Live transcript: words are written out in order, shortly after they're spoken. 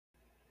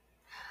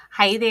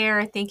Hi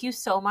there. Thank you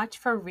so much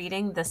for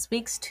reading this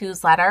week's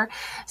newsletter.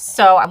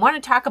 So, I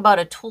want to talk about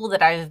a tool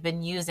that I've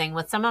been using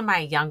with some of my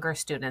younger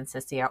students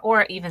this year,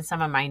 or even some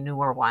of my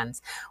newer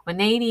ones, when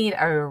they need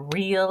a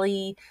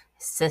really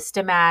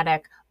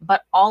systematic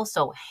but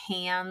also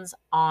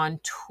hands-on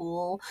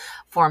tool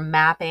for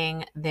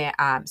mapping the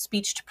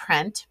speech to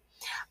print.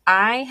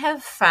 I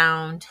have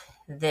found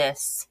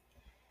this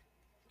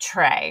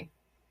tray.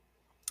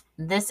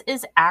 This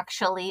is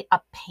actually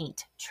a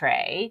paint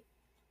tray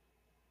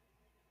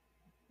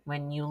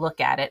when you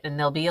look at it, and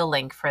there'll be a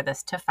link for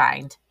this to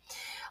find.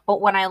 But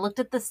when I looked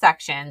at the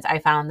sections, I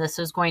found this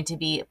was going to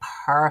be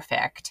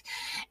perfect.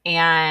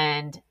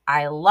 And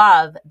I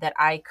love that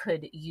I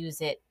could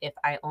use it if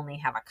I only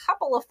have a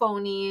couple of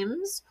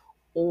phonemes,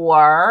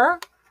 or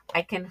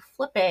I can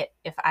flip it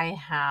if I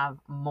have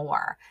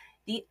more.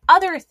 The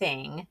other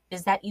thing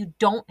is that you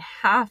don't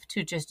have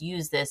to just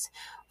use this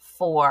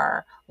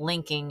for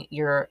linking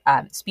your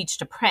speech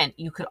to print.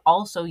 You could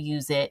also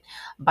use it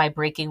by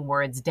breaking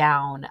words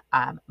down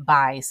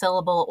by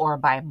syllable or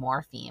by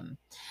morpheme.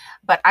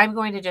 But I'm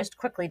going to just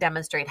quickly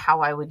demonstrate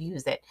how I would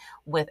use it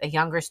with a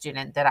younger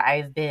student that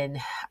I've been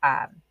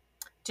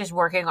just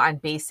working on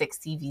basic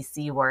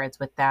CVC words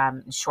with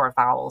them, short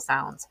vowel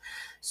sounds.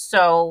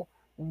 So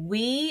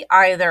we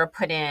either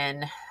put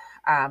in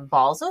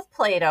balls of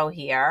Play-Doh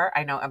here.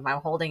 I know if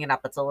I'm holding it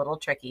up, it's a little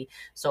tricky.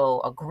 So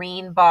a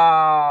green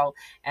ball,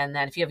 and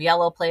then if you have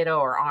yellow Play-Doh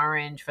or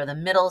orange for the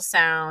middle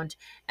sound,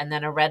 and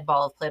then a red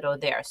ball of Play-Doh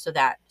there, so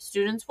that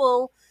students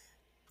will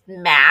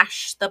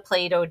mash the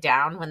Play-Doh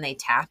down when they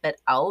tap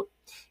it out.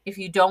 If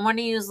you don't want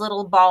to use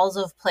little balls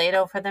of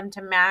Play-Doh for them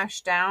to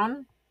mash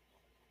down,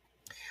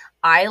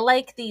 I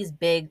like these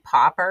big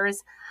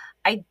poppers.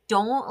 I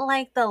don't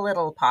like the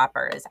little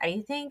poppers.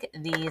 I think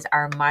these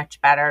are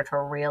much better to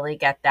really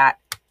get that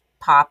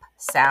pop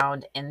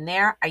sound in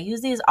there. I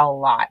use these a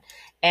lot.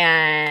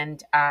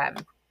 And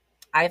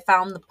I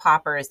found the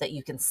poppers that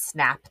you can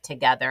snap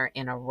together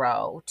in a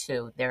row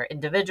too. They're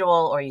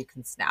individual, or you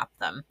can snap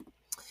them.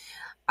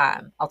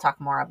 I'll talk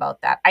more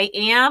about that. I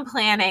am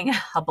planning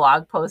a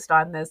blog post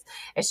on this.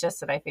 It's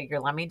just that I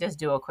figure let me just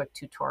do a quick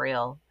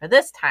tutorial for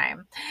this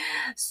time.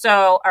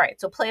 So, all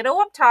right. So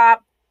Play-Doh up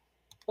top,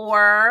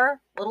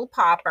 or little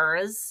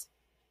poppers.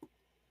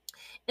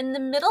 In the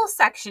middle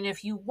section,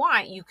 if you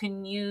want, you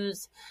can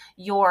use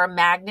your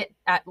magnet,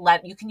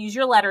 you can use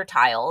your letter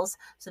tiles,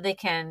 so they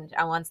can,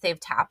 once they've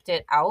tapped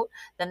it out,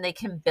 then they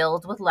can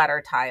build with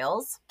letter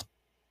tiles.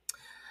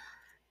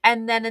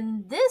 And then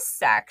in this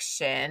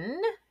section,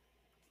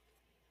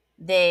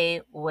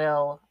 they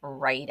will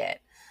write it.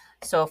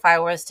 So if I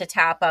was to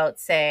tap out,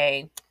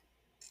 say,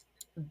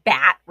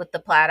 bat with the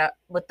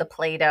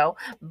Play-Doh,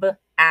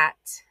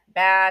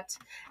 bat,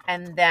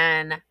 and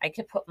then I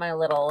could put my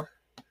little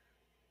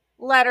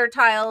letter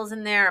tiles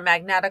in there,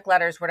 magnetic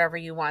letters, whatever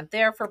you want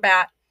there for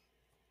bat,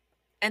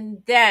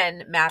 and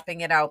then mapping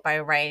it out by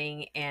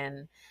writing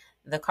in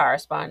the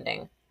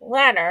corresponding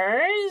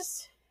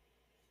letters.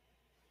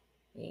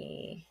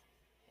 E,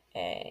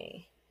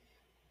 A,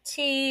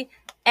 T.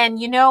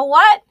 And you know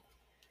what?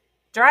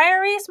 Dry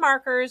erase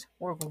markers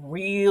work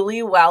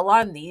really well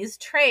on these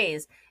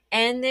trays,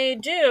 and they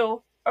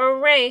do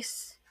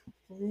erase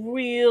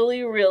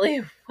really,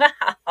 really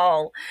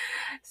well.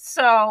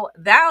 So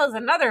that was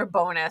another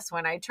bonus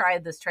when I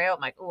tried this tray out.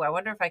 I'm like, oh, I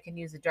wonder if I can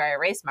use a dry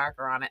erase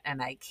marker on it.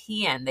 And I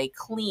can. They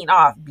clean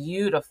off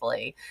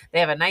beautifully.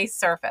 They have a nice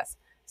surface.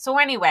 So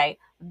anyway,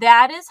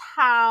 that is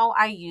how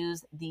I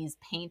use these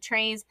paint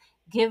trays.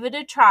 Give it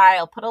a try.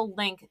 I'll put a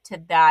link to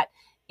that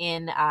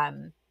in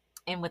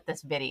with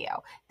this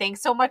video.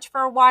 Thanks so much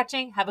for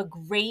watching. Have a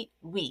great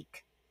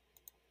week.